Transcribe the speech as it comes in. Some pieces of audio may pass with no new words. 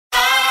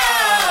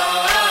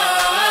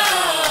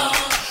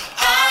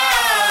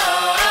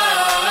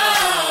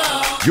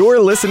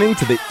You're listening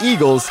to the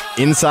Eagles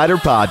Insider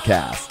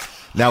Podcast.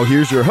 Now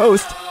here's your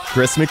host,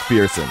 Chris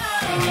McPherson.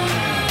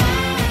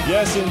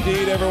 Yes,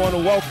 indeed,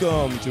 everyone.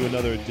 Welcome to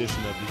another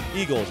edition of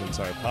the Eagles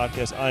Insider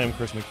Podcast. I am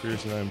Chris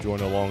McPherson. I am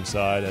joined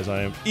alongside, as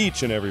I am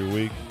each and every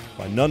week,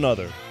 by none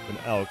other than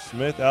Alex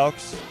Smith.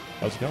 Alex,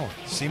 how's it going?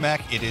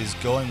 C-Mac, it is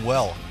going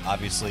well.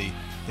 Obviously,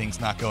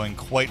 things not going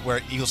quite where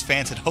Eagles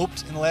fans had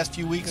hoped in the last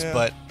few weeks,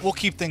 but we'll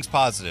keep things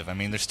positive. I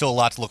mean, there's still a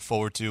lot to look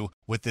forward to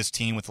with this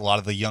team, with a lot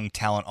of the young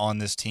talent on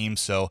this team.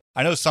 So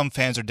I know some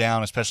fans are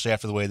down, especially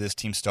after the way this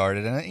team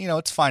started. And,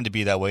 it's fine to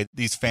be that way.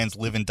 These fans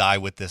live and die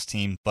with this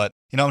team. But,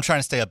 I'm trying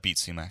to stay upbeat,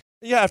 C-Mac.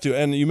 You have to.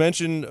 And you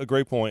mentioned a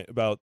great point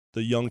about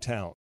the young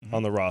talent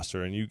on the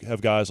roster. And you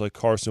have guys like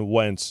Carson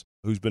Wentz,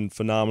 who's been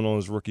phenomenal in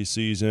his rookie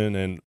season,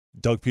 and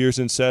Doug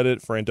Pearson said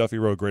it. Fran Duffy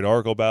wrote a great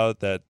article about it,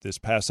 that this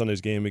past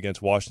Sunday's game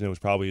against Washington was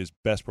probably his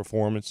best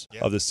performance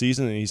of the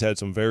season, and he's had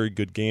some very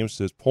good games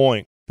to this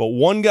point. But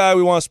one guy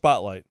we want to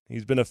spotlight,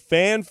 he's been a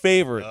fan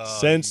favorite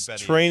since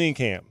training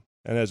camp,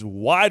 and as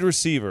wide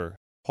receiver,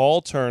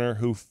 Paul Turner,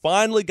 who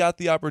finally got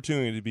the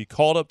opportunity to be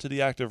called up to the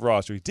active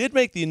roster. He did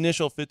make the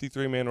initial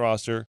 53-man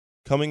roster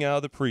coming out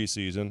of the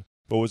preseason,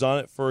 but was on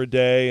it for a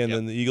day, and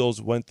then the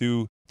Eagles went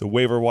through the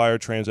waiver wire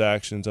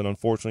transactions, and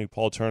unfortunately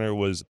Paul Turner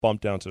was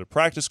bumped down to the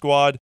practice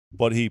squad,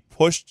 but he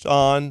pushed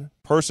on,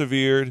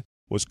 persevered,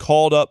 was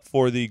called up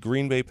for the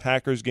Green Bay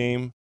Packers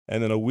game,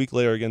 and then a week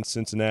later against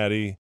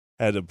Cincinnati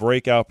had a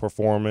breakout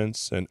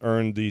performance and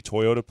earned the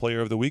Toyota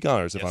Player of the Week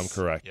honors, if I'm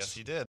correct. Yes,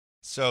 he did.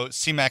 So,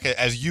 C-Mac,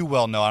 as you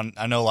well know,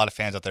 I know a lot of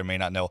fans out there may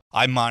not know,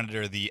 I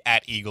monitor the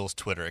 @Eagles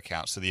Twitter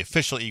account, so the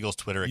official Eagles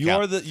Twitter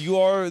account. You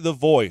are the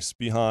voice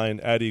behind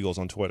 @Eagles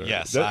on Twitter.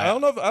 Yes. I don't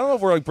know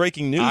if we're like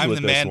breaking news I'm with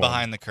the this man one.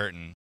 behind the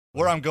curtain.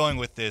 Where I'm going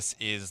with this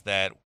is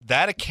that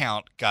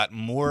account got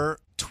more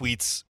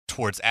tweets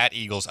towards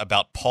 @Eagles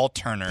about Paul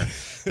Turner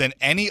than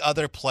any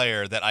other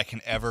player that I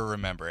can ever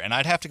remember. And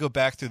I'd have to go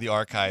back through the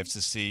archives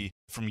to see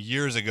from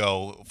years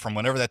ago, from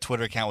whenever that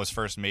Twitter account was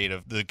first made,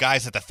 of the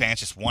guys that the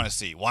fans just want to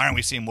see. Why aren't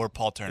we seeing more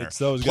Paul Turner? It's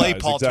those Play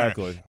guys, Paul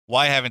exactly. Turner.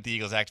 Why haven't the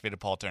Eagles activated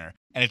Paul Turner?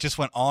 And it just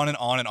went on and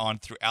on and on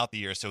throughout the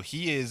year. So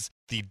he is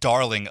the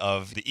darling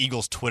of the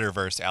Eagles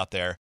Twitterverse out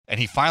there. And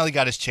he finally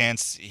got his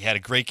chance. He had a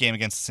great game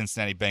against the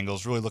Cincinnati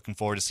Bengals. Really looking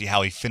forward to see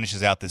how he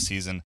finishes out this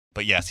season.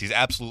 But yes, he's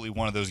absolutely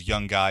one of those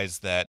young guys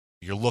that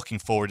you're looking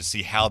forward to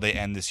see how they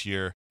end this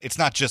year. It's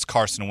not just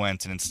Carson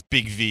Wentz, and it's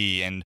Big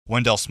V and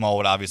Wendell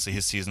Smallwood. Obviously,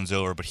 his season's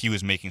over, but he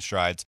was making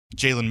strides.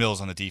 Jalen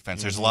Mills on the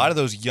defense. There's a lot of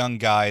those young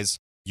guys.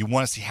 You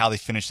want to see how they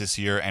finish this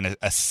year and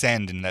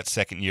ascend in that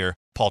second year.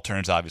 Paul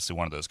Turner's obviously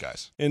one of those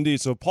guys. Indeed.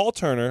 So Paul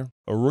Turner,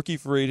 a rookie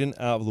free agent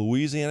out of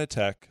Louisiana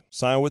Tech,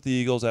 signed with the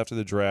Eagles after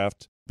the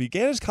draft,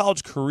 began his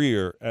college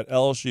career at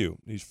LSU.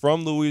 He's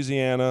from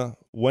Louisiana,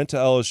 went to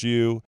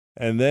LSU,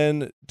 and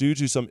then due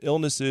to some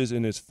illnesses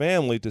in his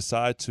family,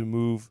 decided to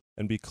move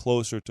and be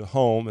closer to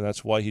home, and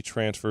that's why he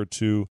transferred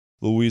to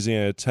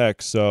Louisiana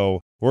Tech.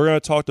 So we're going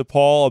to talk to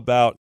Paul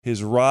about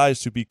his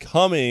rise to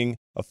becoming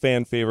a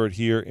fan favorite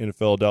here in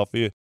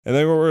Philadelphia. And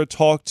then we're going to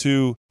talk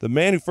to the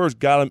man who first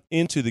got him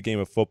into the game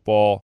of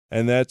football,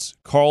 and that's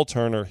Carl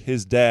Turner,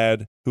 his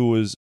dad, who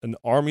was an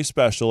Army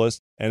specialist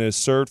and has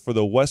served for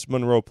the West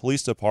Monroe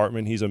Police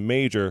Department. He's a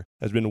major,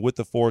 has been with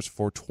the force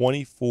for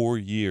 24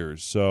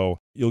 years. So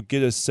you'll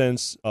get a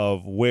sense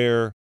of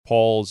where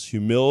Paul's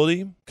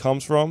humility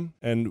comes from,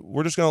 and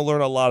we're just going to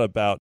learn a lot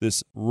about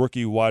this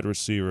rookie wide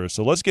receiver.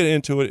 So let's get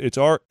into it. It's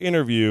our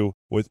interview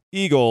with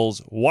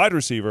Eagles wide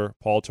receiver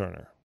Paul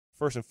Turner.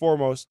 First and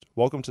foremost,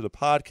 welcome to the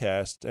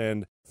podcast.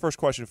 And first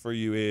question for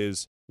you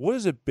is, what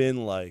has it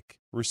been like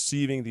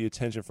receiving the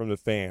attention from the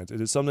fans?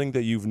 Is it something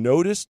that you've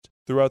noticed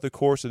throughout the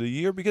course of the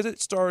year? Because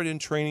it started in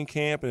training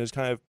camp and has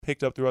kind of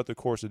picked up throughout the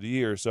course of the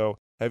year. So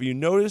have you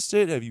noticed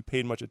it? Have you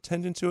paid much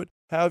attention to it?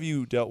 How have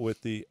you dealt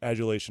with the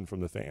adulation from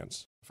the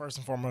fans? First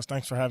and foremost,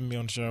 thanks for having me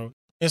on the show.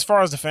 As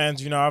far as the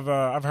fans,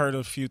 I've heard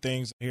a few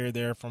things here and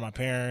there from my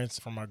parents,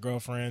 from my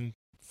girlfriend,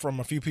 from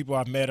a few people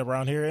I've met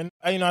around here. And,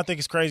 I think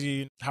it's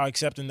crazy how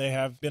accepting they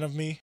have been of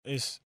me.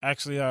 It's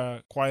actually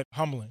quite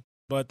humbling.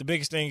 But the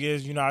biggest thing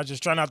is, I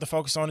just try not to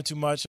focus on it too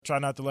much, try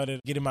not to let it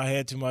get in my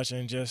head too much,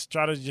 and just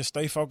try to just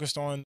stay focused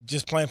on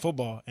just playing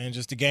football and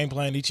just the game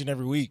plan each and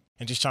every week,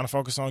 and just trying to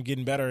focus on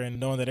getting better and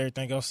knowing that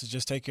everything else is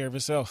just take care of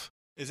itself.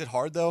 Is it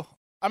hard, though?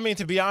 I mean,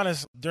 to be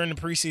honest, during the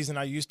preseason,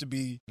 I used to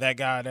be that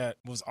guy that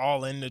was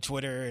all into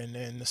Twitter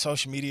and the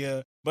social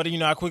media. But,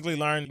 I quickly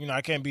learned, I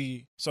can't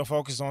be so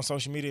focused on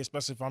social media,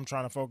 especially if I'm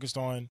trying to focus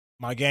on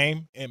my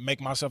game and make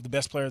myself the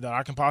best player that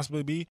I can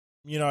possibly be.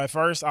 At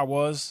first I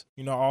was,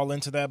 all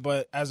into that.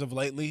 But as of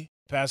lately,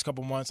 past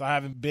couple months, I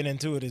haven't been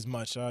into it as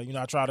much.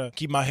 I try to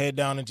keep my head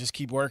down and just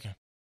keep working.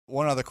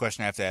 One other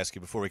question I have to ask you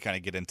before we kind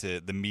of get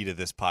into the meat of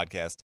this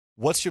podcast.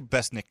 What's your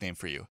best nickname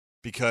for you?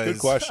 Because good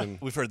question.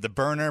 We've heard the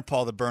Burner,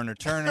 Paul the Burner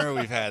Turner.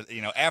 We've had,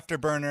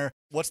 Afterburner.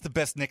 What's the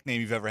best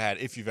nickname you've ever had,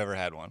 if you've ever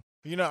had one?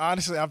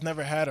 Honestly, I've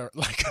never had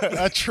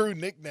a true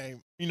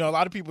nickname. A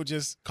lot of people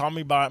just call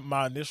me by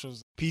my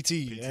initials,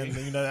 PT. And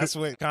that's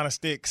what kind of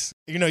sticks.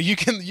 You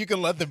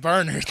can let the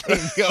burner thing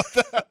go.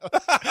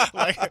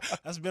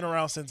 That's been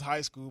around since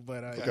high school,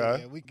 but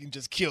yeah, we can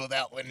just kill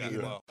that one.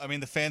 Well, I mean,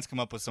 the fans come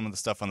up with some of the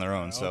stuff on their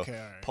own. So okay,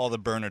 all right. Paul the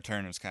Burner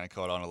Turner's kind of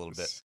caught on a little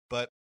bit.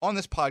 But on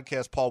this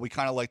podcast, Paul, we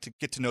kind of like to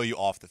get to know you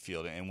off the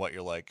field and what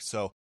you're like.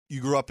 So you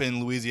grew up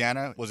in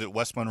Louisiana. Was it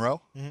West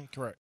Monroe? Mm-hmm,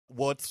 correct.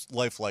 What's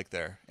life like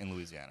there in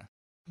Louisiana?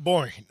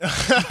 Boring.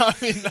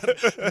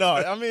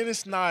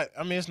 It's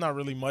not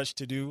really much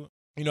to do.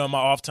 In my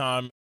off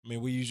time,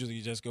 we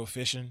usually just go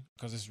fishing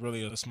because it's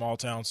really a small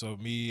town. So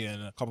me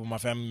and a couple of my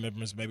family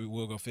members, maybe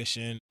we'll go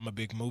fishing. I'm a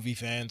big movie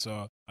fan,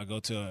 so I go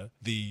to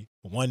the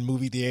one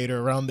movie theater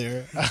around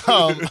there.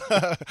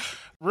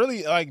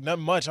 Really, not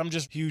much. I'm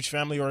just a huge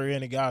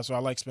family-oriented guy, so I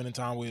like spending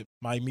time with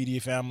my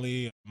immediate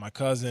family, my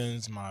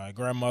cousins, my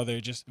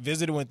grandmother, just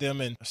visiting with them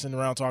and sitting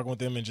around talking with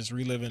them and just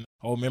reliving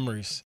old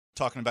memories.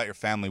 Talking about your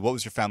family, what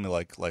was your family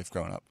life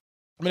growing up?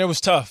 It was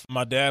tough.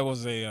 My dad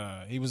was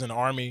he was in the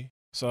Army.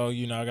 So,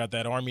 I got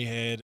that Army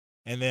head.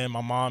 And then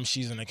my mom,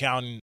 she's an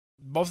accountant.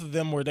 Both of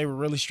them they were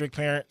really strict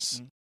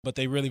parents, but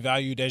they really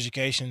valued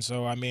education.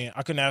 So, I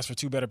couldn't ask for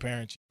two better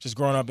parents. Just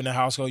growing up in the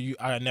household,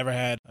 I never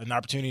had an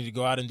opportunity to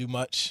go out and do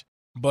much.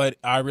 But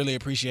I really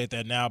appreciate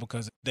that now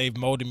because they've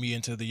molded me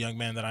into the young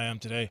man that I am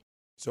today.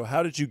 So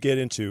how did you get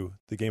into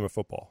the game of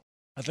football?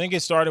 I think it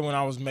started when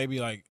I was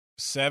maybe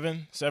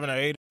seven or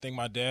eight. I think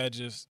my dad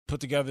just put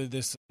together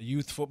this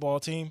youth football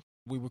team.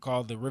 We were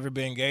called the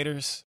Riverbend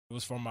Gators. It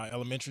was from my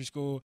elementary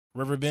school,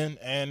 Riverbend,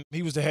 and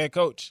he was the head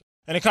coach.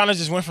 And it kind of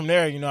just went from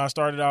there. I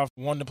started off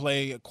wanting to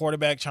play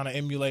quarterback, trying to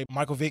emulate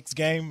Michael Vick's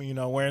game,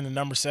 wearing the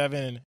number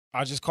 7. And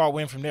I just caught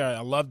wind from there.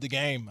 I loved the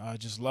game. I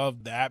just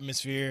loved the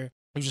atmosphere.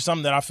 It was just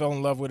something that I fell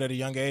in love with at a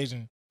young age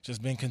and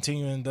just been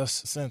continuing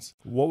thus since.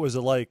 What was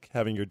it like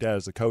having your dad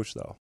as a coach,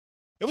 though?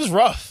 It was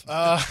rough.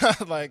 A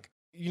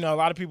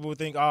lot of people would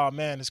think, oh,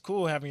 man, it's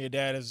cool having your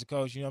dad as a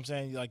coach. You know what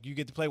I'm saying? You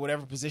get to play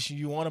whatever position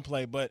you want to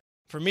play. But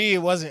for me,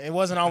 it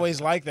wasn't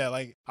always like that.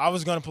 I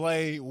was going to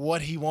play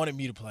what he wanted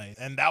me to play,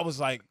 and that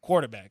was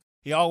quarterback.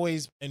 He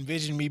always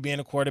envisioned me being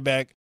a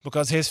quarterback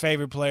because his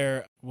favorite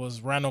player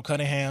was Randall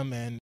Cunningham,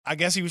 and I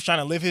guess he was trying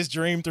to live his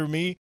dream through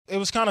me. It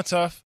was kind of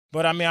tough,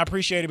 but I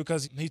appreciate it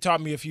because he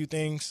taught me a few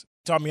things,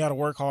 taught me how to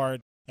work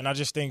hard, and I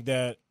just think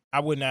that I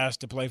wouldn't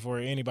ask to play for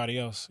anybody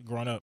else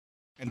growing up.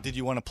 And did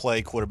you want to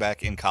play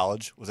quarterback in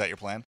college? Was that your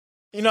plan?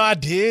 I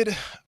did.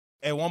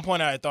 At one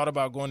point, I had thought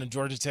about going to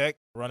Georgia Tech,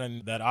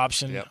 running that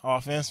option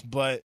offense,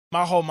 but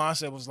my whole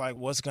mindset was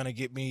what's going to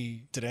get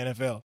me to the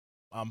NFL?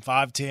 I'm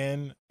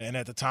 5'10", and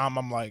at the time,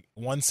 I'm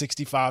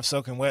 165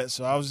 soaking wet,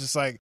 so I was just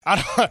I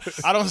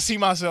don't see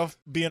myself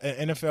being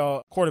an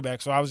NFL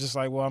quarterback, so I was just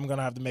well, I'm going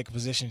to have to make a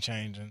position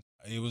change, and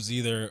it was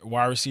either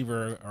wide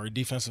receiver or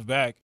defensive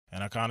back,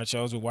 and I kind of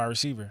chose with wide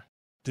receiver.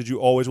 Did you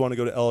always want to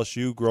go to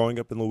LSU growing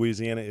up in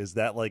Louisiana? Is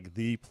that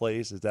the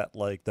place? Is that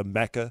the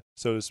Mecca,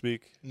 so to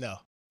speak? No.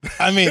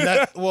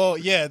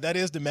 That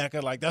is the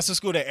Mecca. That's a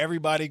school that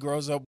everybody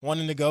grows up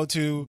wanting to go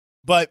to.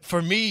 But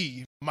for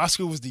me, my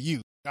school was the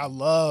U. I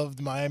loved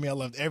Miami. I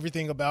loved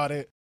everything about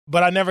it.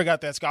 But I never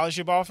got that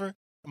scholarship offer.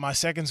 My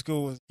second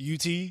school was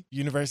UT,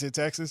 University of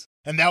Texas,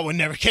 and that one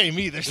never came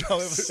either. So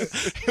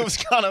it was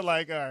kind of all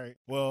right,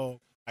 well,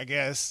 I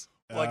guess.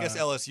 Well, I guess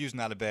LSU's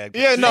not a bad.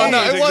 Yeah, no,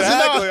 it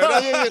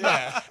wasn't.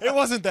 Exactly. It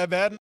wasn't that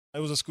bad. It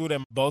was a school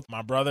that both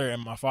my brother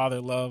and my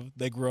father loved.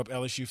 They grew up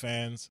LSU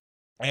fans.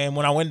 And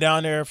when I went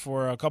down there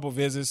for a couple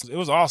visits, it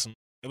was awesome.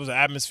 It was an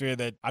atmosphere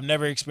that I've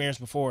never experienced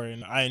before,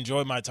 and I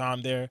enjoyed my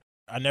time there.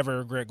 I never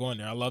regret going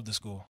there. I love the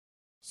school.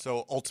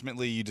 So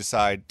ultimately, you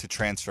decide to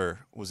transfer.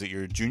 Was it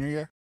your junior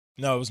year?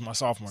 No, it was my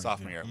sophomore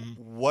year.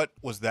 Mm-hmm. What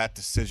was that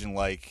decision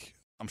like?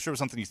 I'm sure it was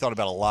something you thought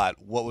about a lot.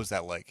 What was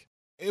that like?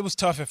 It was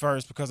tough at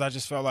first because I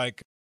just felt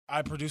like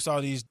I produced all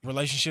these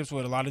relationships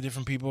with a lot of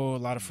different people, a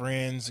lot of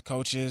friends,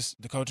 coaches,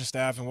 the coaching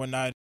staff and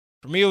whatnot.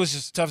 For me, it was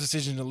just a tough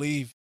decision to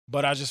leave.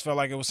 But I just felt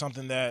like it was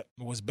something that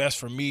was best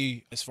for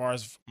me as far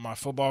as my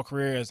football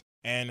career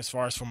and as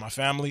far as for my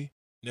family.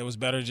 It was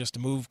better just to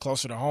move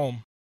closer to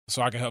home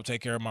so I could help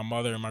take care of my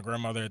mother and my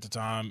grandmother at the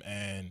time.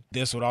 And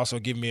this would also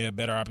give me a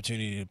better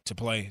opportunity to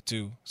play,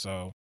 too.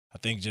 So I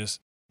think just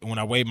when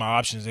I weighed my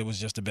options, it was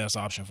just the best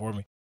option for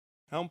me.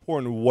 How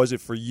important was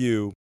it for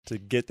you to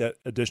get that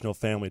additional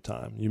family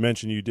time? You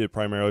mentioned you did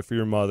primarily for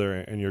your mother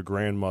and your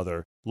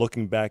grandmother.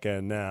 Looking back at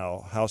it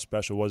now, how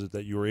special was it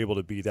that you were able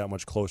to be that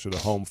much closer to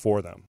home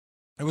for them?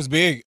 It was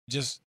big.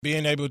 Just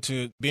being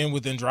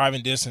within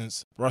driving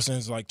distance.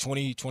 Ruston's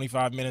 20,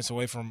 25 minutes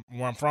away from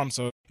where I'm from.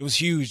 So it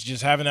was huge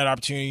just having that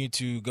opportunity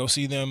to go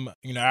see them,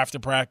 after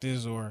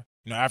practice or,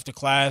 after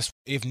class,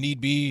 if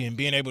need be, and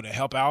being able to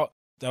help out.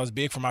 That was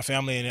big for my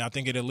family, and I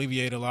think it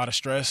alleviated a lot of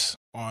stress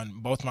on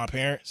both my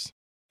parents.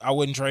 I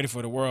wouldn't trade it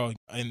for the world.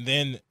 And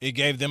then it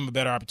gave them a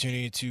better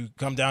opportunity to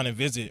come down and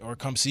visit or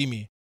come see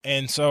me.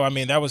 And so,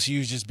 that was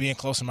huge, just being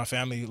close to my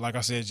family. Like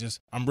I said,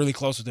 I'm really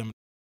close with them.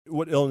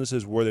 What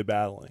illnesses were they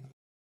battling?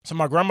 So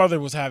my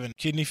grandmother was having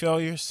kidney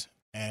failures,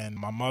 And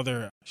my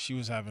mother, she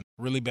was having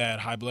really bad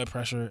high blood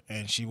pressure,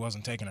 and she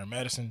wasn't taking her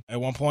medicine at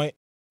one point.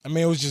 I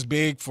mean, it was just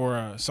big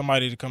for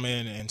somebody to come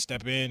in and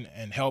step in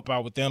and help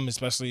out with them,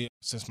 especially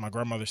since my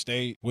grandmother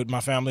stayed with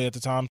my family at the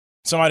time.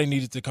 Somebody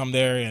needed to come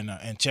there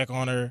and check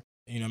on her,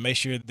 make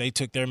sure they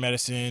took their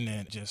medicine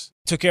and just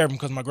took care of them,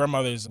 because my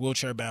grandmother is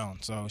wheelchair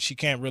bound. So she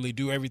can't really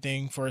do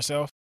everything for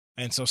herself.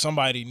 And so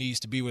somebody needs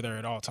to be with her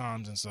at all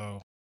times. And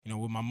so,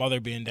 with my mother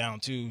being down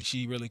too,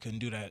 she really couldn't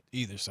do that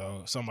either.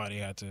 So somebody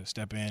had to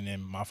step in,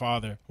 and my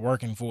father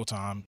working full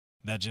time,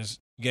 that just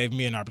gave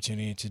me an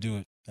opportunity to do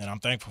it. And I'm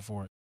thankful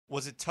for it.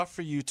 Was it tough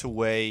for you to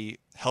weigh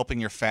helping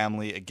your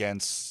family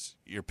against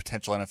your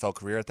potential NFL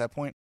career at that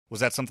point? Was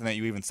that something that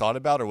you even thought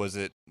about, or was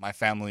it, my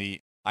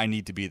family, I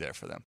need to be there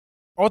for them?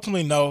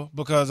 Ultimately, no,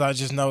 because I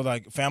just know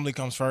family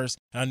comes first.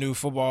 I knew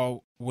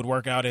football would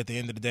work out at the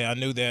end of the day. I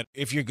knew that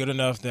if you're good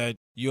enough that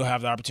you'll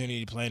have the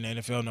opportunity to play in the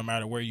NFL no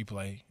matter where you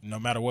play. No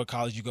matter what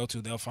college you go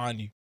to, they'll find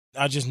you.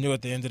 I just knew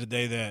at the end of the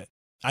day that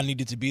I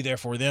needed to be there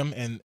for them.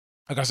 And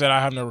like I said,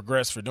 I have no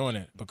regrets for doing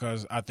it,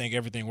 because I think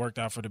everything worked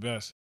out for the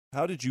best.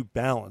 How did you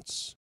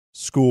balance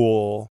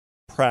school,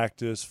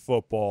 practice,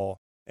 football,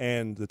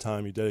 and the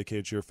time you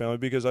dedicated to your family?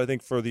 Because I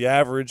think for the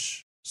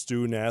average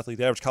student athlete,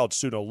 the average college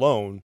student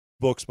alone,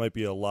 books might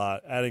be a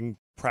lot. Adding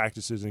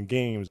practices and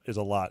games is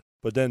a lot.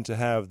 But then to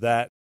have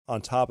that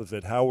on top of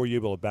it, how were you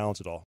able to balance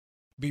it all?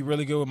 Be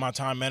really good with my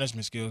time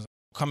management skills.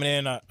 Coming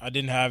in, I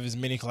didn't have as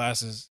many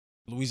classes.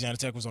 Louisiana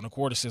Tech was on a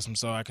quarter system,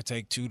 so I could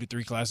take 2 to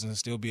 3 classes and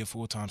still be a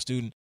full-time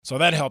student. So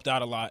that helped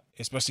out a lot,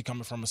 especially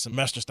coming from a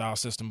semester-style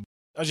system.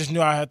 I just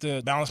knew I had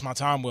to balance my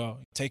time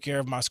well, take care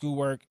of my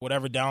schoolwork,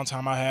 whatever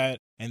downtime I had,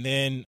 and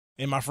then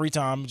in my free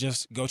time,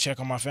 just go check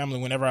on my family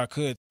whenever I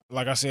could.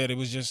 Like I said, it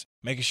was just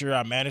making sure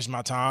I managed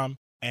my time.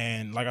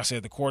 And like I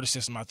said, the quarter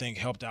system, I think,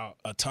 helped out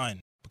a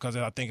ton, because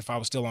I think if I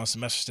was still on a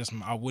semester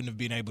system, I wouldn't have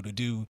been able to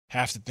do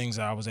half the things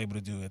that I was able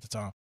to do at the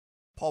time.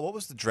 Paul, what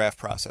was the draft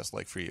process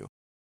like for you?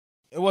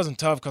 It wasn't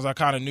tough, because I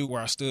kind of knew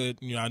where I stood.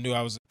 I knew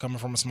I was coming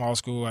from a small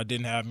school. I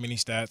didn't have many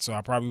stats, so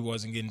I probably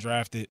wasn't getting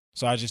drafted.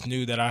 So I just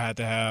knew that I had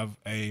to have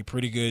a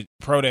pretty good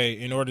pro day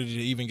in order to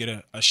even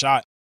get a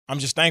shot. I'm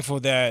just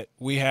thankful that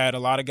we had a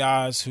lot of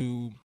guys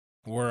who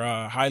were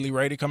highly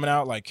rated coming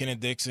out, like Kenneth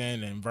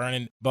Dixon and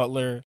Vernon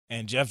Butler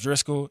and Jeff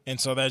Driscoll. And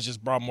so that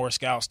just brought more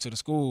scouts to the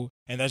school.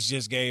 And that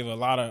just gave a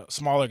lot of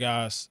smaller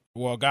guys,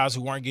 guys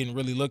who weren't getting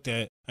really looked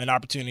at, an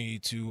opportunity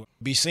to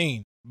be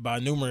seen by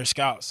numerous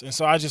scouts. And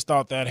so I just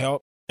thought that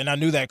helped. And I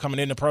knew that coming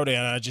into pro day,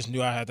 and I just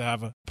knew I had to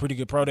have a pretty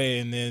good pro day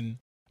and then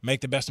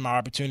make the best of my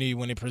opportunity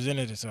when it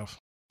presented itself.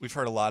 We've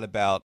heard a lot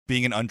about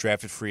being an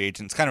undrafted free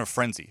agent. It's kind of a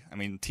frenzy. I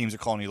mean, teams are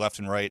calling you left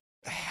and right.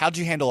 How'd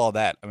you handle all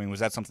that? I mean,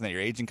 was that something that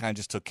your agent kind of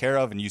just took care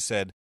of and you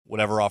said,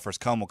 whatever offers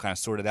come, we'll kind of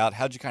sort it out?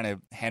 How'd you kind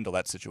of handle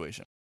that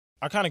situation?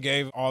 I kind of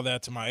gave all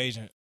that to my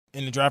agent.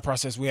 In the draft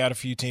process, we had a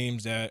few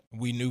teams that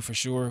we knew for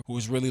sure who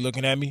was really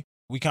looking at me.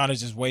 We kind of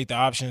just weighed the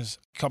options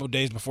a couple of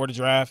days before the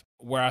draft,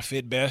 where I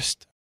fit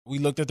best. We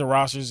looked at the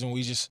rosters and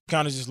we just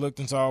kind of just looked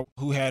and saw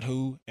who had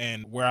who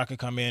and where I could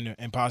come in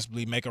and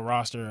possibly make a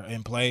roster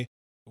and play.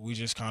 We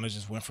just kind of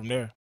just went from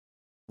there.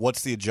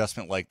 What's the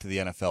adjustment like to the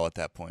NFL at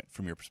that point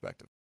from your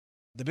perspective?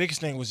 The biggest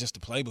thing was just the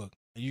playbook.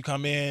 You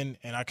come in,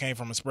 and I came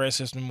from a spread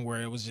system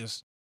where it was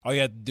just all you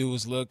had to do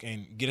was look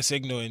and get a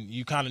signal, and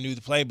you kind of knew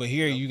the play. But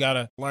here, you got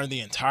to learn the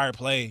entire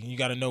play. You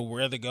got to know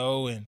where to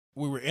go, and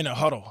we were in a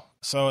huddle.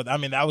 So, I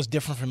mean, that was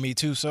different for me,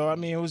 too. So, I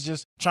mean, it was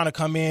just trying to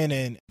come in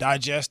and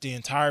digest the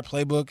entire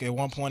playbook at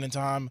one point in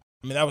time.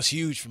 I mean, that was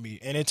huge for me,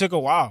 and it took a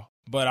while.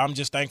 But I'm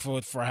just thankful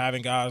for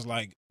having guys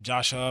like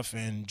Josh Huff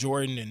and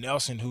Jordan and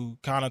Nelson who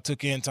kind of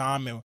took in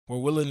time and were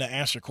willing to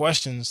answer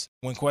questions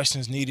when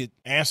questions needed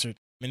answered.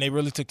 I mean, they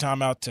really took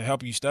time out to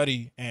help you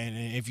study,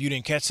 and if you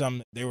didn't catch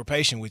something, they were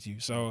patient with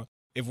you. So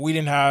if we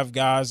didn't have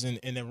guys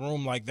in the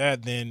room like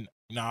that, then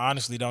I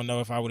honestly don't know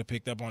if I would have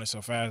picked up on it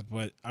so fast.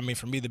 But, I mean,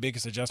 for me, the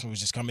biggest adjustment was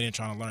just coming in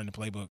trying to learn the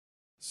playbook.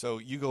 So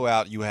you go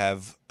out, you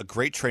have a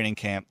great training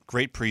camp,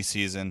 great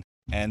preseason,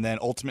 and then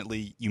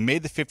ultimately you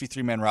made the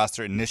 53-man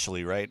roster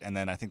initially, right? And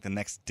then I think the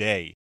next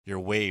day you're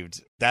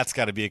waived. That's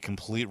got to be a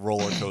complete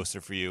roller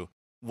coaster for you.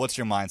 What's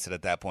your mindset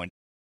at that point?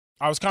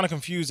 I was kind of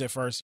confused at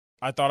first.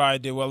 I thought I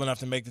did well enough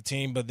to make the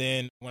team, but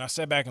then when I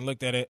sat back and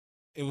looked at it,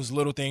 it was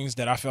little things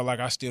that I felt like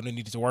I still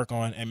needed to work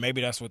on, and maybe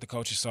that's what the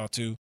coaches saw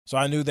too. So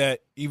I knew that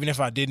even if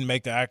I didn't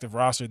make the active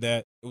roster,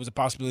 that it was a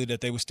possibility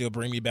that they would still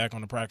bring me back on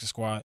the practice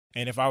squad.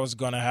 And if I was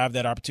going to have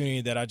that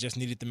opportunity, that I just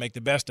needed to make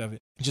the best of it.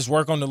 Just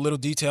work on the little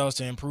details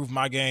to improve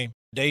my game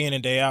day in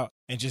and day out,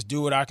 and just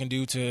do what I can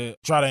do to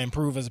try to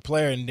improve as a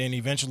player. And then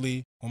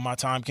eventually, when my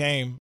time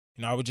came,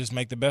 I would just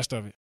make the best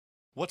of it.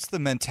 What's the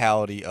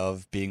mentality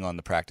of being on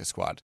the practice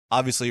squad?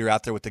 Obviously, you're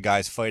out there with the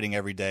guys fighting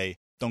every day,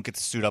 don't get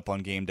to suit up on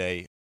game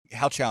day.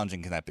 How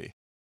challenging can that be?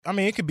 I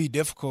mean, it could be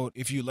difficult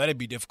if you let it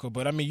be difficult,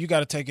 but I mean, you got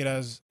to take it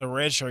as a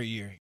redshirt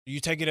year. You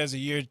take it as a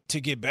year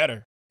to get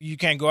better. You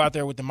can't go out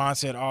there with the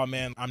mindset, oh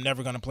man, I'm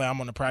never going to play. I'm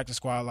on the practice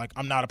squad. Like,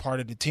 I'm not a part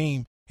of the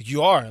team.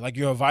 You are. Like,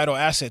 you're a vital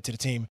asset to the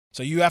team.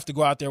 So you have to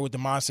go out there with the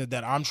mindset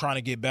that I'm trying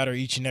to get better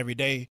each and every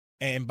day.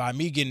 And by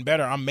me getting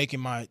better, I'm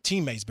making my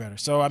teammates better.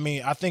 So, I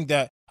mean, I think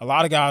that a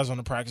lot of guys on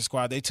the practice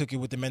squad, they took it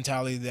with the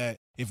mentality that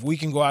if we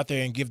can go out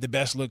there and give the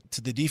best look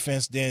to the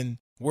defense, then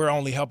we're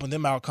only helping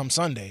them out come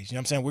Sundays. You know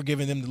what I'm saying? We're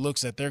giving them the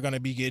looks that they're going to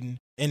be getting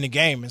in the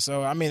game. And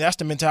so, I mean, that's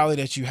the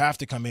mentality that you have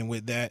to come in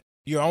with, that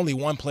you're only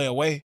one play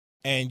away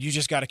and you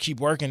just got to keep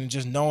working and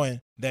just knowing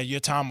that your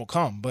time will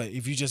come. But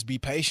if you just be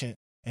patient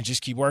and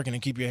just keep working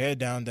and keep your head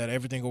down, that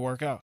everything will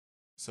work out.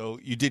 So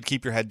you did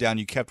keep your head down.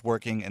 You kept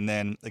working. And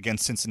then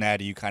against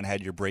Cincinnati, you kind of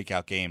had your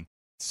breakout game,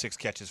 6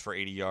 catches for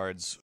 80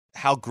 yards.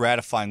 How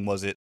gratifying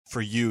was it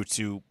for you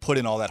to put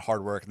in all that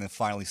hard work and then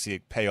finally see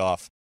it pay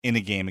off in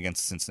a game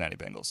against the Cincinnati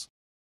Bengals?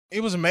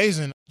 It was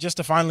amazing just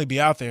to finally be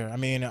out there. I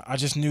mean, I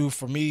just knew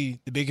for me,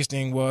 the biggest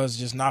thing was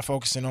just not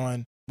focusing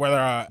on whether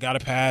I got a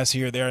pass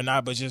here, there, or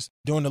not, but just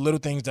doing the little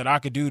things that I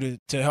could do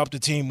to help the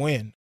team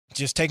win.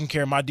 Just taking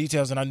care of my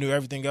details, and I knew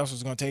everything else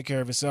was going to take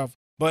care of itself.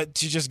 But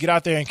to just get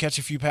out there and catch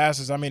a few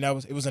passes, I mean,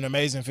 it was an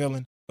amazing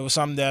feeling. It was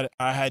something that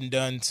I hadn't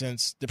done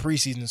since the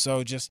preseason.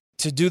 So just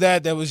to do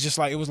that, it was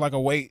like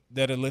a weight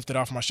that had lifted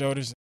off my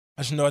shoulders.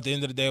 I just know at the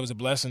end of the day, it was a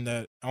blessing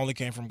that only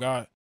came from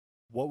God.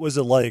 What was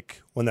it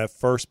like when that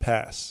first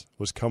pass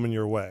was coming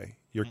your way?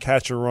 Your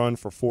catch and run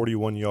for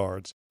 41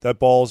 yards. That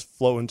ball's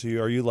floating to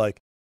you. Are you like,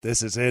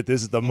 this is it?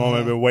 This is the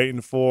moment I've been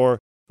waiting for?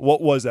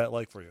 What was that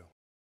like for you?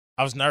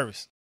 I was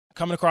nervous.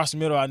 Coming across the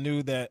middle, I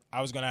knew that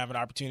I was going to have an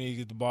opportunity to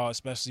get the ball,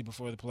 especially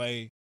before the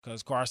play,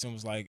 because Carson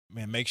was like,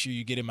 man, make sure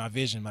you get in my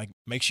vision. Like,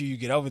 make sure you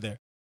get over there.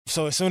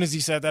 So as soon as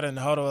he said that in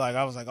the huddle, like,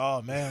 I was like,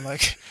 oh, man,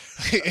 like,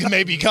 it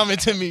may be coming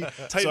to me.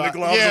 Tighten the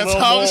gloves a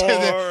little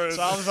more.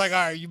 So I was like, all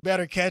right, you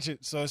better catch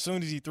it. So as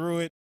soon as he threw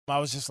it, I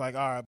was just like,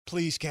 all right,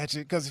 please catch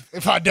it, because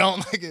if I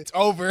don't, like, it's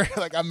over.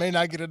 Like, I may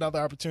not get another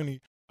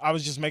opportunity. I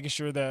was just making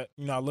sure that,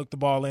 I looked the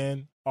ball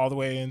in all the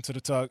way into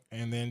the tuck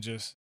and then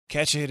just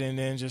catch it and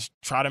then just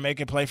try to make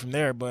it play from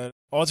there. But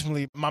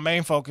ultimately, my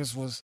main focus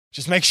was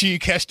just make sure you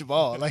catch the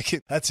ball.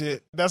 Like, that's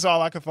it. That's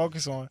all I could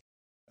focus on.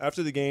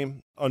 After the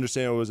game,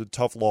 understand it was a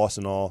tough loss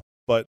and all,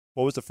 but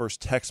what was the first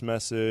text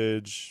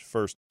message,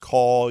 first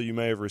call you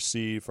may have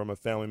received from a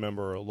family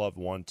member or a loved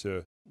one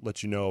to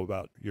let you know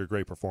about your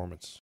great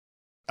performance?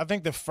 I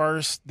think the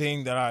first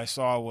thing that I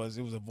saw was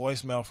it was a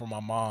voicemail from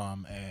my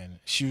mom, and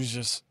she was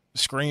just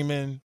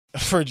screaming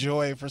for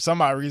joy for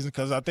some odd reason,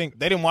 because I think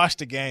they didn't watch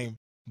the game,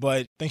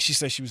 but I think she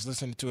said she was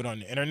listening to it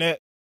on the internet.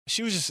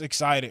 She was just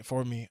excited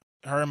for me.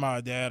 Her and my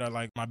dad are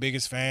like my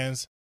biggest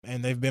fans,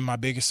 and they've been my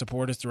biggest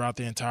supporters throughout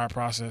the entire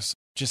process.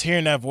 Just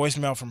hearing that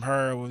voicemail from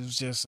her was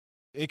just,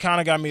 it kind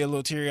of got me a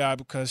little teary-eyed,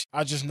 because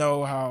I just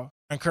know how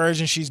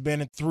encouraging she's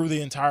been through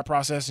the entire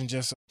process and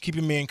just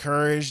keeping me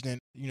encouraged and,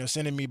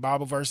 sending me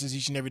Bible verses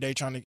each and every day,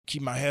 trying to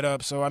keep my head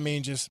up. So, I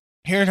mean, just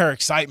hearing her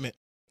excitement,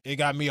 it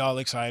got me all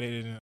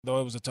excited. And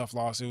though it was a tough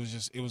loss,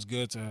 it was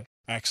good to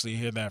actually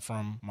hear that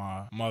from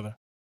my mother.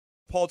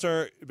 Paul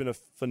Turner, it's been a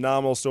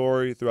phenomenal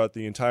story throughout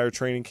the entire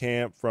training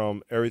camp,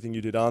 from everything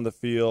you did on the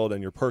field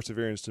and your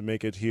perseverance to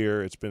make it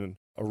here. It's been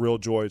a real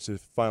joy to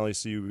finally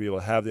see you be able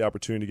to have the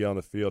opportunity to get on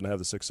the field and have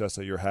the success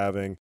that you're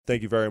having.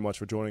 Thank you very much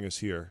for joining us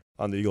here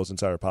on the Eagles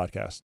Insider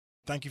Podcast.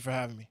 Thank you for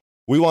having me.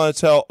 We want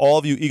to tell all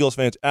of you Eagles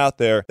fans out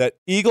there that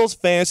Eagles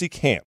Fantasy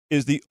Camp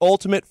is the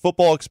ultimate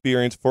football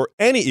experience for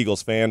any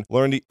Eagles fan.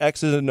 Learn the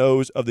X's and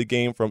O's of the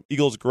game from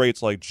Eagles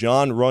greats like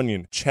John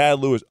Runyon, Chad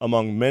Lewis,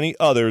 among many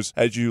others,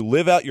 as you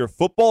live out your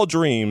football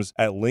dreams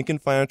at Lincoln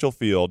Financial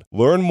Field.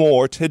 Learn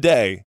more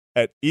today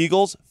at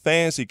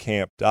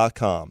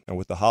EaglesFantasyCamp.com. And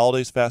with the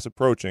holidays fast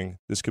approaching,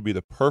 this could be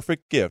the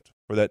perfect gift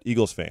for that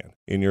Eagles fan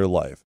in your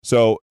life.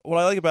 So what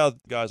I like about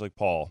guys like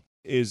Paul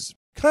is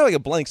kind of like a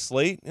blank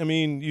slate. I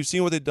mean, you've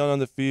seen what they've done on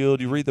the field,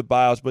 you read the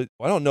bios, but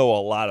I don't know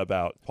a lot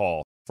about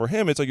Paul. For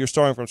him, it's like you're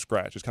starting from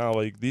scratch. It's kind of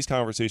like these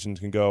conversations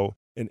can go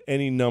in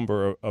any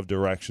number of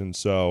directions.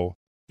 So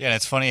yeah, and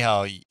it's funny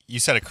how you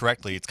said it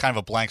correctly. It's kind of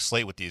a blank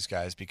slate with these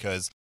guys,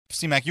 because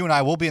C-Mac, you and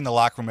I will be in the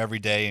locker room every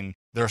day, and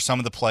there are some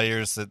of the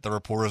players that the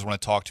reporters want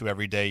to talk to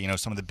every day,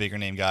 some of the bigger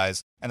name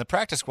guys. And the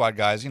practice squad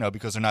guys,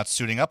 because they're not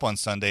suiting up on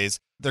Sundays,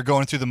 they're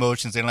going through the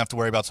motions. They don't have to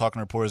worry about talking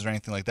to reporters or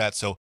anything like that.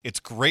 So it's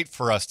great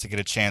for us to get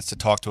a chance to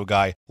talk to a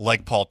guy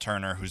like Paul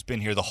Turner, who's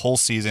been here the whole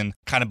season,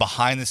 kind of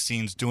behind the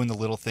scenes, doing the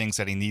little things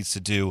that he needs to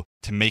do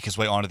to make his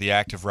way onto the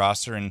active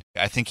roster. And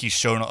I think he's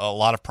shown a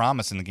lot of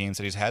promise in the games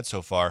that he's had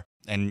so far.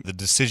 And the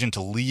decision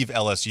to leave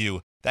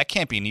LSU, that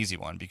can't be an easy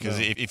one, because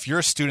if you're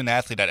a student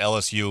athlete at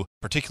LSU,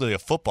 particularly a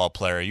football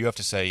player, you have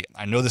to say,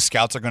 I know the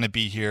scouts are going to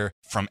be here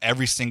from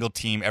every single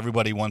team.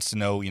 Everybody wants to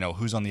know,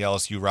 who's on the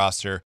LSU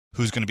roster,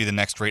 who's going to be the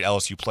next great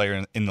LSU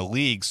player in the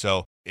league.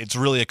 So it's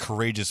really a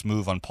courageous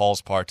move on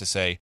Paul's part to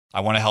say, I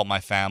want to help my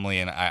family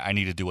and I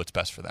need to do what's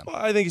best for them. Well,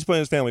 I think he's putting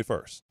his family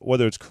first.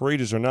 Whether it's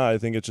courageous or not, I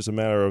think it's just a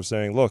matter of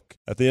saying, look,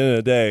 at the end of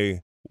the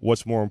day,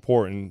 what's more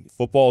important?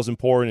 Football is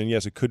important, and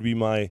yes, it could be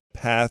my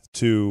path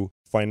to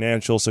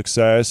financial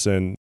success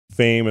and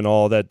fame and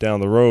all that down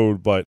the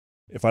road, but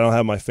if I don't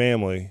have my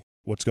family,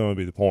 what's going to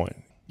be the point?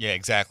 Yeah,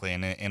 exactly.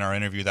 And in our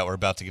interview that we're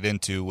about to get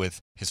into with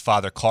his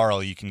father,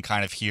 Carl, you can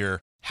kind of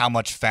hear how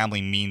much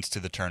family means to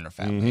the Turner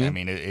family. Mm-hmm. I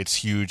mean, it's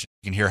huge.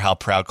 You can hear how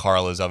proud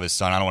Carl is of his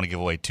son. I don't want to give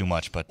away too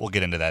much, but we'll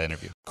get into that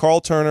interview.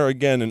 Carl Turner,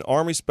 again, an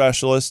Army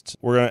specialist.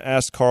 We're going to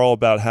ask Carl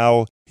about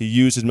how he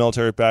used his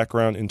military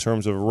background in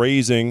terms of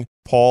raising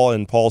Paul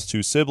and Paul's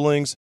two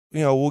siblings.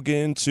 We'll get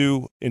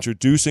into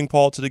introducing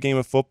Paul to the game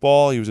of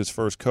football. He was his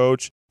first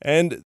coach.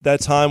 And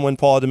that time when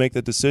Paul had to make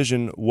the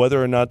decision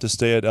whether or not to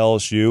stay at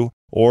LSU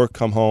or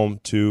come home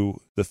to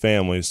the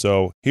family.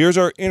 So here's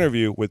our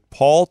interview with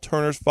Paul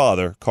Turner's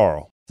father,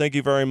 Carl. Thank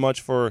you very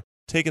much for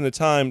taking the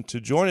time to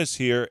join us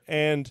here.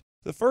 And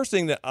the first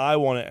thing that I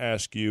want to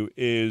ask you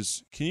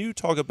is, can you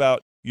talk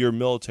about your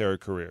military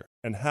career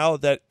and how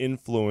that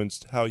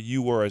influenced how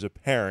you were as a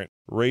parent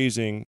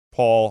raising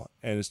Paul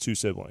and his two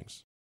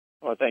siblings?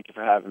 Well, thank you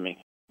for having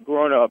me.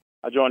 Growing up,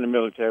 I joined the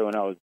military when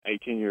I was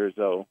 18 years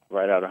old,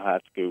 right out of high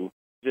school.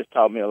 It just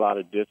taught me a lot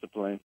of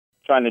discipline,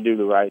 trying to do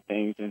the right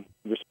things and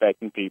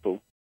respecting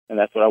people. And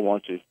that's what I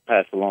want to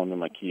pass along to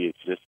my kids,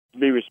 just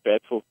be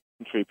respectful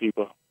and treat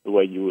people the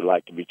way you would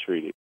like to be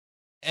treated.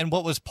 And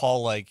what was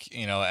Paul like,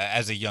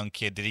 as a young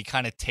kid? Did he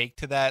kind of take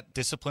to that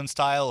discipline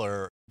style,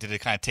 or did it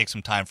kind of take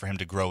some time for him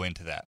to grow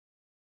into that?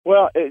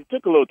 Well, it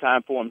took a little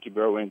time for him to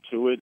grow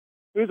into it.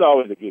 He was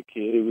always a good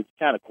kid. He was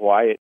kind of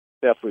quiet,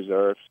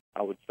 self-reserved,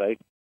 I would say.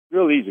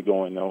 Real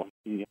easygoing, though.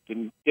 He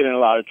didn't get in a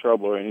lot of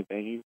trouble or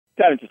anything. He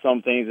got into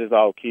some things as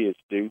all kids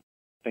do.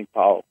 I think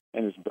Paul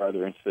and his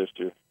brother and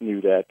sister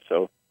knew that,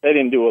 so they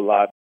didn't do a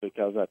lot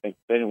because I think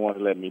they didn't want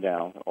to let me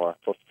down or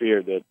for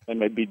fear that they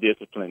may be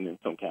disciplined in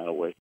some kind of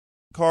way.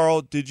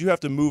 Carl, did you have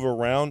to move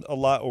around a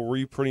lot, or were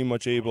you pretty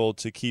much able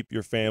to keep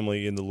your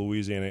family in the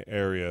Louisiana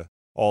area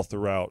all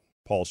throughout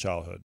Paul's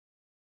childhood?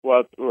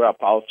 Well, throughout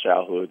Paul's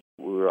childhood,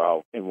 we were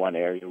all in one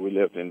area. We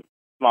lived in a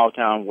small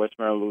town, West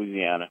Maryland,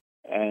 Louisiana,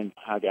 and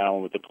I got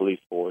on with the police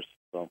force.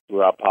 So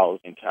throughout Paul's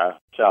entire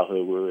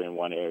childhood, we were in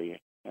one area,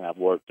 and I've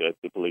worked at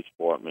the police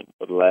department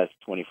for the last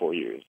 24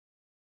 years.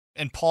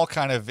 And Paul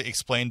kind of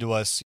explained to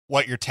us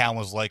what your town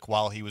was like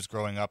while he was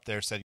growing up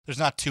there, said there's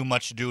not too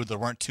much to do, there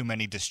weren't too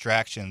many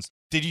distractions.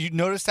 Did you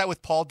notice that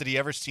with Paul? Did he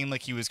ever seem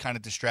like he was kind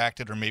of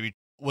distracted, or maybe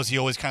was he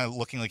always kind of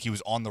looking like he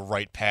was on the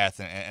right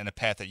path and a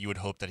path that you would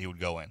hope that he would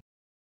go in?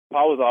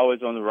 Paul was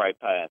always on the right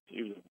path.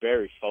 He was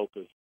very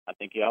focused. I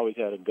think he always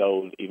had a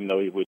goal, even though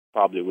he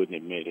probably wouldn't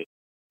admit it.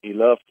 He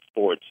loved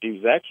sports. He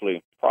was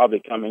actually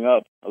probably coming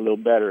up a little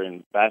better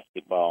in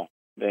basketball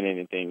than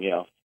anything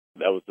else.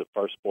 That was the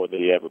first sport that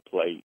he ever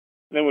played.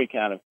 And then we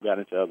kind of got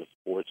into other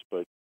sports,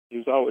 but he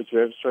was always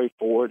very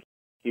straightforward.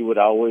 He would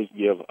always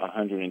give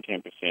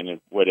 110%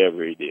 in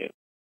whatever he did.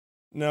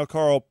 Now,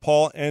 Carl,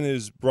 Paul and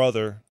his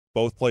brother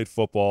both played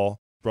football.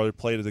 Brother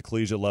played at the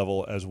collegiate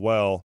level as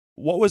well.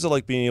 What was it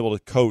like being able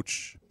to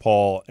coach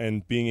Paul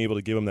and being able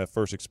to give him that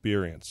first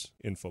experience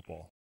in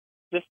football?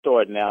 Just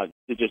starting out,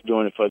 just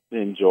doing it for the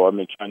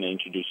enjoyment, trying to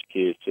introduce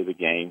kids to the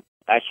game.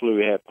 Actually,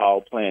 we had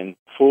Paul playing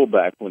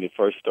fullback when he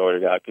first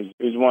started out because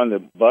he was one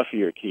of the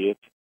buffier kids,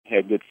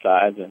 had good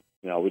size, and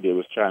all we did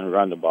was try and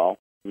run the ball.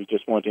 We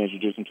just wanted to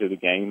introduce him to the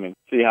game and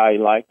see how he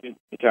liked it.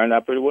 It turned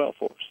out pretty well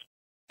for us.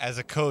 As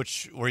a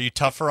coach, were you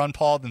tougher on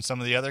Paul than some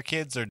of the other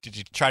kids, or did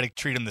you try to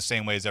treat him the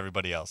same way as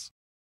everybody else?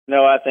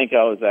 No, I think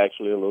I was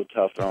actually a little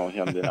tougher on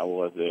him than I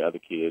was the other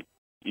kids.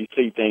 You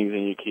see things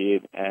in your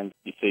kid, and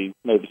you see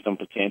maybe some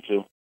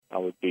potential. I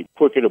would be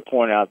quicker to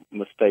point out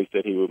mistakes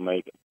that he would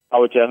make. I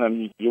would tell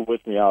him, you're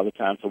with me all the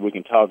time so we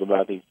can talk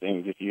about these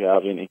things. If you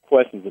have any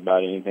questions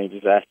about anything,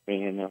 just ask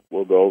me, and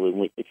we'll go over it and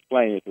we'll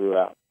explain it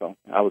throughout. So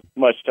I was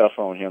much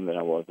tougher on him than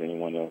I was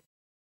anyone else.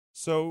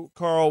 So,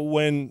 Carl,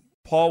 when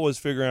Paul was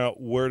figuring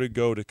out where to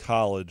go to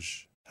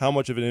college, how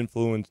much of an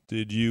influence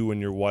did you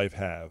and your wife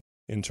have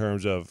in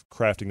terms of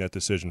crafting that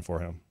decision for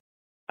him?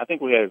 I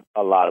think we had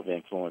a lot of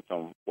influence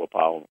on where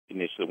Paul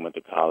initially went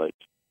to college.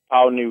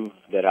 Paul knew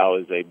that I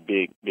was a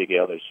big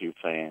LSU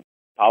fan.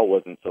 Paul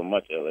wasn't so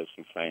much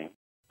LSU fan.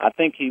 I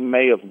think he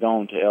may have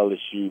gone to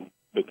LSU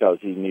because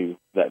he knew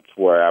that's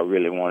where I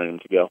really wanted him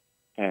to go.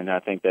 And I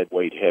think that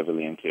weighed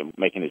heavily into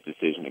making his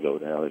decision to go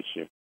to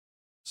LSU.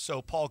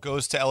 So Paul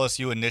goes to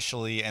LSU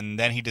initially, and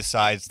then he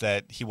decides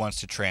that he wants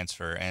to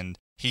transfer. And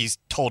he's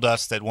told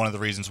us that one of the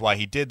reasons why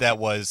he did that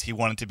was he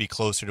wanted to be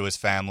closer to his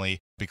family,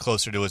 be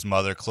closer to his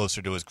mother,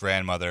 closer to his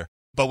grandmother.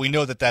 But we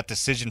know that that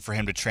decision for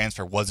him to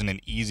transfer wasn't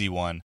an easy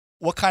one.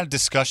 What kind of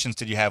discussions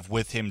did you have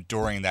with him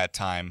during that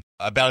time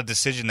about a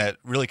decision that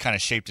really kind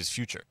of shaped his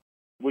future?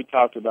 We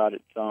talked about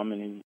it some,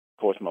 and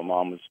of course my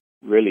mom was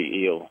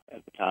really ill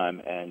at the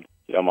time. And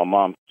my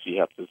mom, she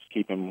helped us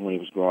keep him when he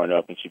was growing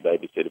up, and she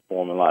babysitted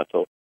for him a lot.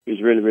 So he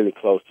was really, really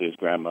close to his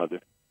grandmother.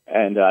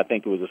 And I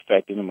think it was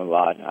affecting him a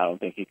lot. I don't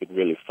think he could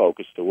really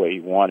focus the way he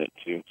wanted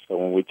to. So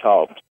when we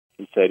talked,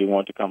 he said he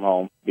wanted to come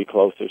home, be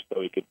closer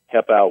so he could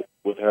help out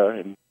with her,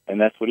 and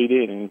that's what he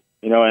did. And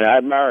and I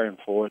admire him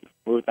for it.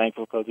 We were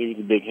thankful because he was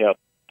a big help,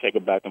 take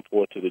her back and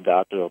forth to the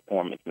doctor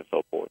appointments and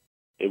so forth.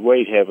 It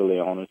weighed heavily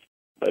on us,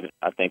 but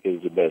I think it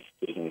was the best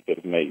decision he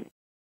could have made.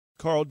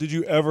 Carl, did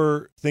you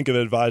ever think of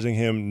advising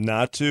him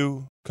not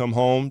to come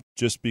home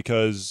just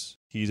because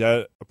he's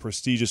at a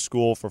prestigious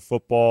school for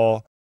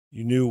football?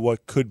 You knew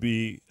what could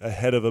be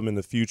ahead of him in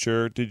the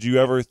future. Did you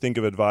ever think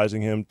of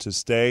advising him to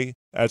stay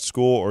at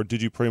school, or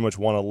did you pretty much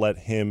want to let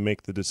him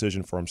make the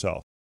decision for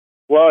himself?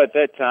 Well, at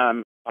that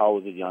time, I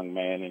was a young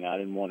man, and I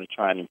didn't want to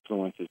try and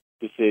influence his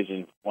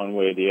decision one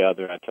way or the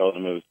other. I told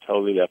him it was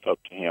totally left up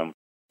to him.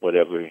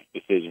 Whatever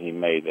decision he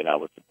made, that I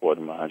would support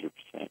him 100%.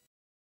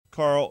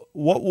 Carl,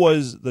 what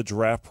was the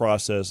draft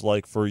process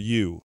like for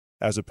you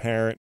as a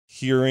parent,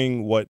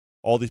 hearing what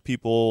all these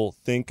people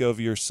think of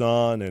your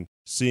son and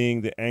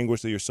seeing the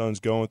anguish that your son's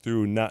going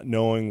through, not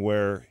knowing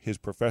where his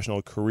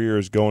professional career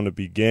is going to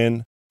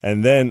begin,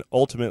 and then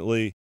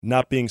ultimately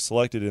not being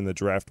selected in the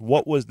draft?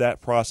 What was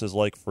that process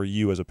like for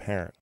you as a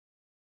parent?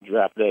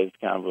 Draft day is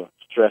kind of a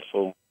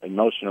stressful,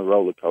 emotional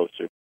roller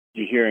coaster.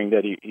 You're hearing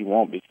that he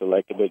won't be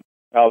selected, but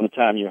all the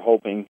time you're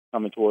hoping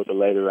coming towards the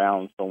later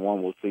rounds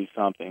someone will see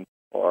something,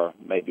 or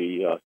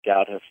maybe a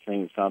scout has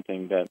seen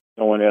something that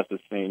no one else has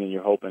seen, and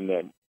you're hoping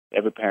that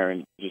every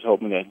parent is just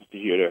hoping that to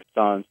hear their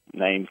son's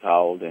name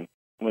called. And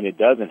when it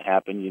doesn't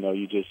happen,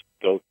 you just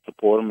go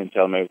support them and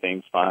tell them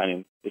everything's fine,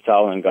 and it's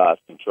all in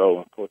God's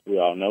control. Of course, we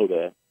all know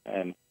that.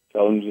 And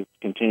tell them to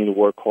continue to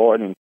work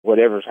hard, and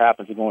whatever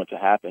happens is going to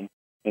happen.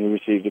 And he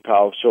received a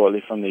call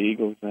shortly from the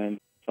Eagles and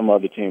some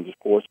other teams, of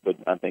course, but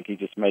I think he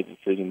just made the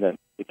decision that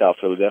he thought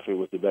Philadelphia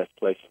was the best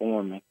place for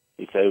him. And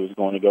he said he was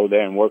going to go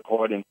there and work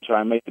hard and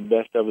try and make the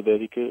best of it that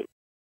he could.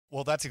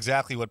 Well, that's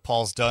exactly what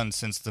Paul's done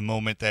since the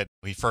moment that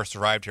he first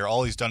arrived here.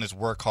 All he's done is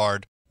work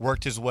hard,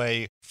 worked his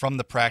way from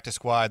the practice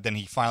squad, then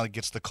he finally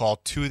gets the call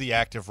to the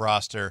active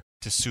roster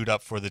to suit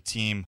up for the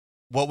team.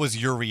 What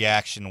was your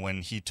reaction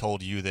when he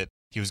told you that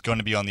he was going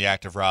to be on the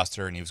active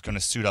roster and he was going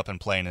to suit up and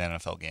play in an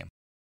NFL game?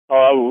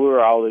 Oh, we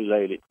were all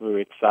elated. We were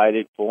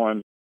excited for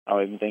him. I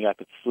don't even think I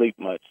could sleep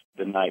much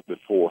the night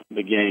before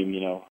the game.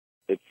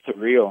 It's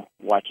surreal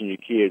watching your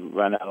kid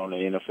run out on the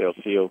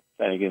NFL field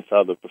playing against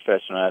other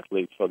professional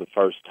athletes for the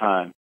first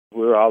time.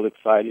 We were all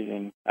excited,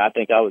 and I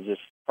think I was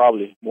just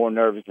probably more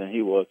nervous than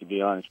he was, to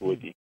be honest with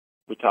you.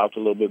 We talked a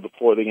little bit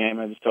before the game.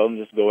 I just told him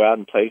just go out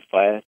and play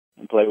fast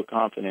and play with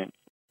confidence.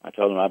 I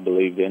told him I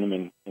believed in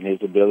him and his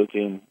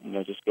ability,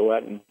 and just go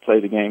out and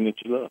play the game that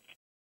you love.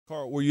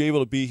 Carl, were you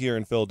able to be here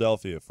in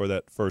Philadelphia for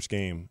that first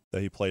game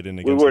that he played in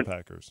against the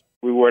Packers?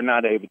 We were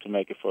not able to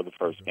make it for the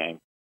first game,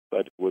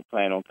 but we're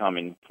planning on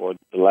coming for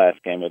the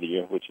last game of the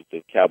year, which is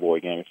the Cowboy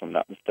game, if I'm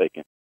not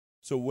mistaken.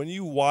 So when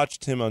you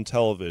watched him on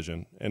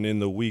television and in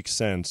the week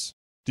since,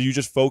 do you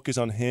just focus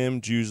on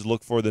him? Do you just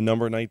look for the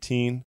number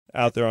 19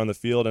 out there on the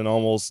field and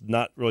almost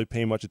not really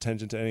pay much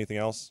attention to anything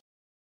else?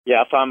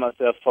 Yeah, I find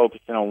myself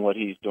focusing on what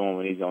he's doing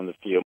when he's on the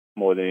field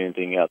more than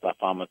anything else. I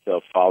find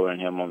myself following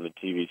him on the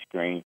TV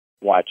screen,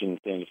 watching,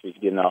 seeing if he's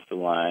getting off the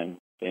line,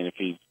 seeing if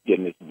he's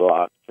getting his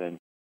blocks. And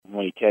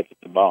when he catches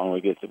the ball and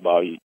when he gets the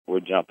ball, we're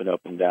jumping up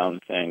and down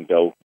and saying,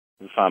 go.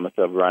 I find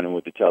myself running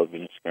with the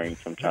television screen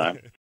sometimes.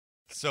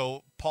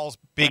 So Paul's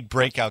big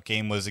breakout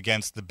game was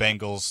against the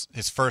Bengals.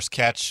 His first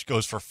catch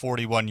goes for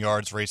 41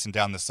 yards racing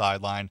down the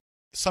sideline.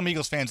 Some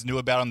Eagles fans knew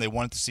about him. They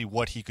wanted to see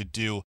what he could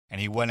do, and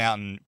he went out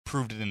and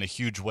proved it in a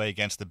huge way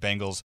against the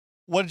Bengals.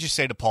 What did you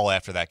say to Paul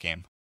after that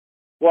game?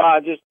 Well, I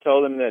just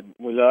told him that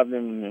we loved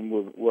him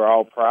and we're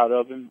all proud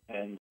of him,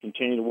 and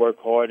continue to work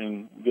hard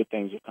and good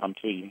things will come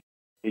to you.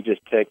 He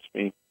just texted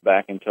me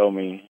back and told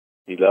me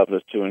he loved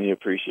us too and he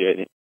appreciated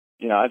it.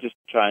 I just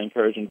try and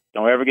encourage him,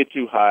 don't ever get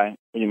too high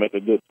when you make a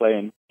good play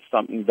and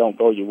something don't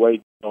go your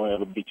way. Don't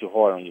ever be too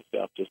hard on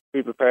yourself. Just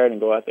be prepared and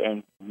go out there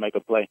and make a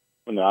play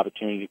when the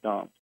opportunity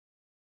comes.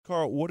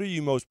 Carl, what are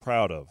you most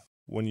proud of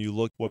when you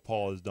look what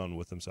Paul has done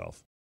with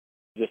himself?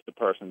 Just the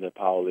person that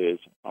Paul is.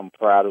 I'm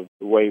proud of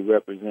the way he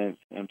represents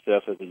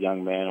himself as a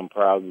young man. I'm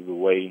proud of the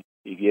way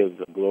he gives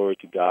glory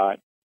to God.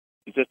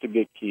 He's just a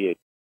good kid.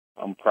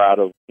 I'm proud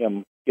of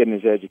him getting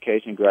his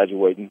education,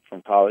 graduating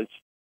from college.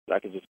 I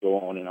could just go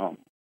on and on.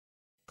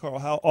 Carl,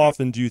 how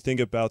often do you think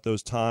about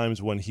those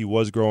times when he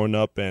was growing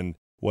up, and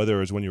whether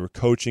it was when you were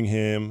coaching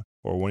him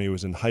or when he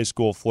was in high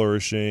school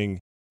flourishing,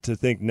 to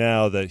think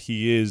now that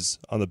he is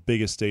on the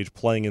biggest stage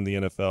playing in the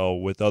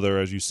NFL with other,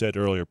 as you said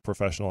earlier,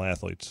 professional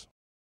athletes?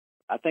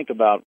 I think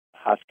about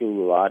high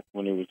school a lot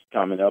when he was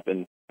coming up,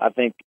 and I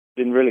think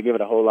didn't really give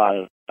it a whole lot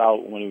of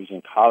thought when he was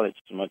in college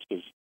so much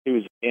because he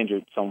was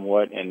injured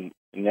somewhat and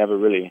never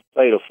really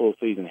played a full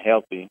season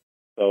healthy,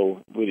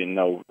 so we didn't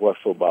know where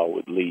football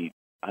would lead.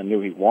 I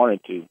knew he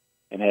wanted to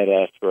and had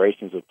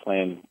aspirations of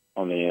playing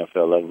on the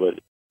NFL level,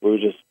 but we were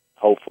just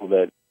hopeful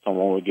that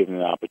someone would give him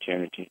an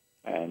opportunity,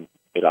 and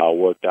it all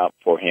worked out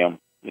for him.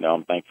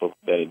 I'm thankful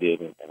that it did,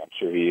 and I'm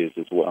sure he is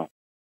as well.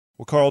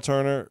 Well, Carl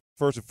Turner,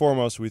 first and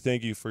foremost, we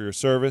thank you for your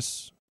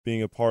service,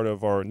 being a part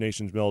of our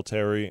nation's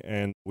military,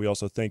 and we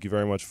also thank you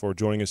very much for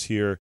joining us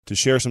here to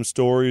share some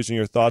stories and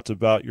your thoughts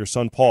about your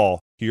son, Paul,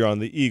 here on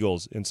the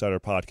Eagles Insider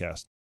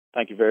Podcast.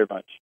 Thank you very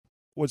much.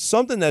 What's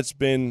something that's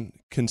been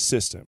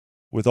consistent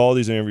with all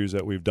these interviews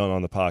that we've done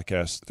on the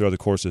podcast throughout the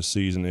course of this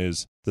season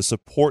is the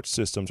support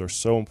systems are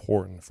so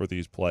important for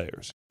these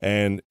players.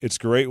 And it's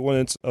great when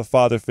it's a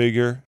father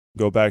figure.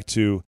 Go back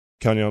to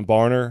Kenjon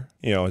Barner,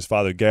 his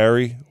father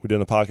Gary, we did on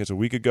the podcast a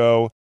week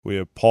ago. We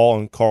have Paul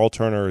and Carl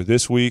Turner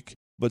this week.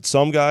 But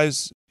some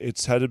guys,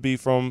 it's had to be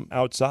from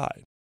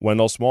outside.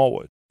 Wendell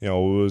Smallwood,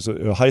 was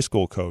a high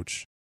school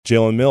coach.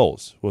 Jalen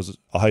Mills was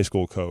a high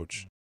school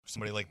coach.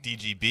 Somebody like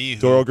DGB,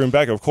 who Doral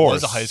Greenbeck, of course,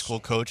 was a high school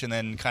coach and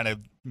then kind of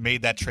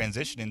made that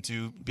transition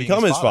into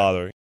become his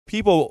father.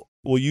 People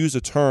will use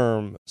the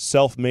term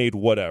self-made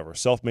whatever,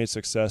 self-made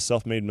success,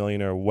 self-made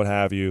millionaire, what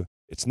have you.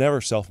 It's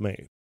never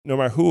self-made. No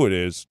matter who it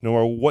is, no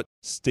matter what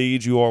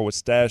stage you are, what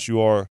status you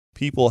are,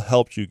 people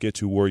helped you get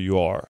to where you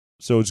are.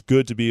 So it's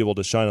good to be able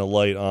to shine a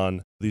light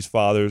on these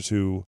fathers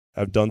who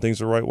have done things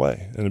the right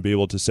way and to be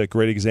able to set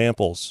great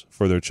examples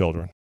for their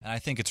children. And I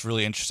think it's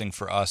really interesting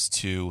for us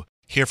to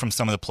hear from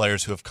some of the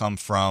players who have come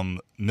from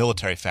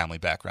military family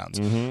backgrounds.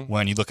 Mm-hmm.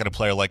 When you look at a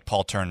player like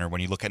Paul Turner,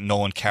 when you look at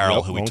Nolan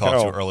Carroll, who we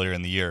talked to earlier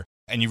in the year,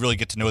 and you really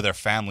get to know their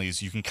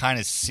families, you can kind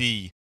of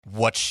see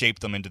what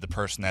shaped them into the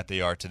person that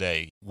they are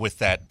today with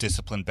that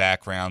disciplined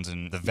backgrounds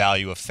and the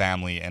value of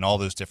family and all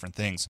those different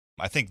things.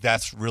 I think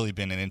that's really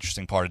been an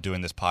interesting part of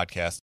doing this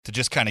podcast, to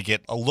just kind of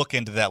get a look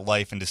into that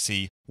life and to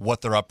see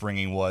what their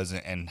upbringing was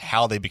and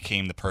how they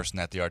became the person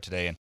that they are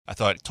today. And I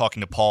thought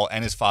talking to Paul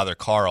and his father,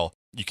 Carl,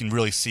 you can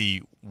really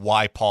see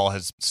why Paul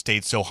has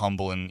stayed so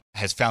humble and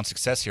has found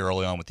success here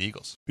early on with the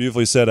Eagles.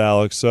 Beautifully said,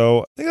 Alex.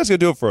 So I think that's going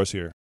to do it for us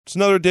here. It's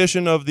another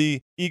edition of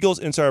the Eagles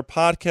Insider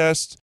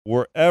Podcast,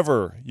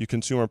 wherever you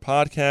consume our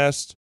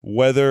podcast,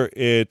 whether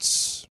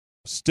it's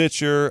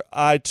Stitcher,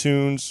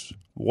 iTunes,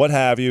 what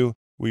have you.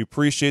 We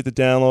appreciate the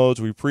downloads.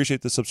 We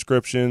appreciate the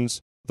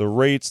subscriptions, the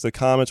rates, the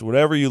comments,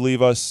 whatever you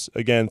leave us.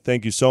 Again,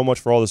 thank you so much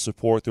for all the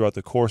support throughout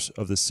the course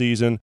of the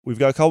season. We've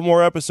got a couple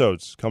more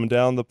episodes coming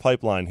down the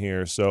pipeline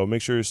here, so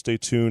make sure you stay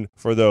tuned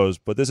for those.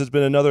 But this has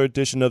been another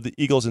edition of the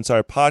Eagles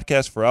Insider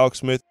Podcast. For Alex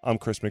Smith, I'm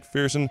Chris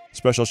McPherson.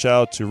 Special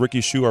shout out to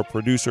Ricky Shu, our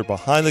producer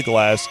behind the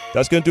glass.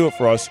 That's going to do it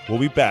for us. We'll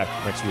be back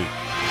next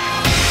week.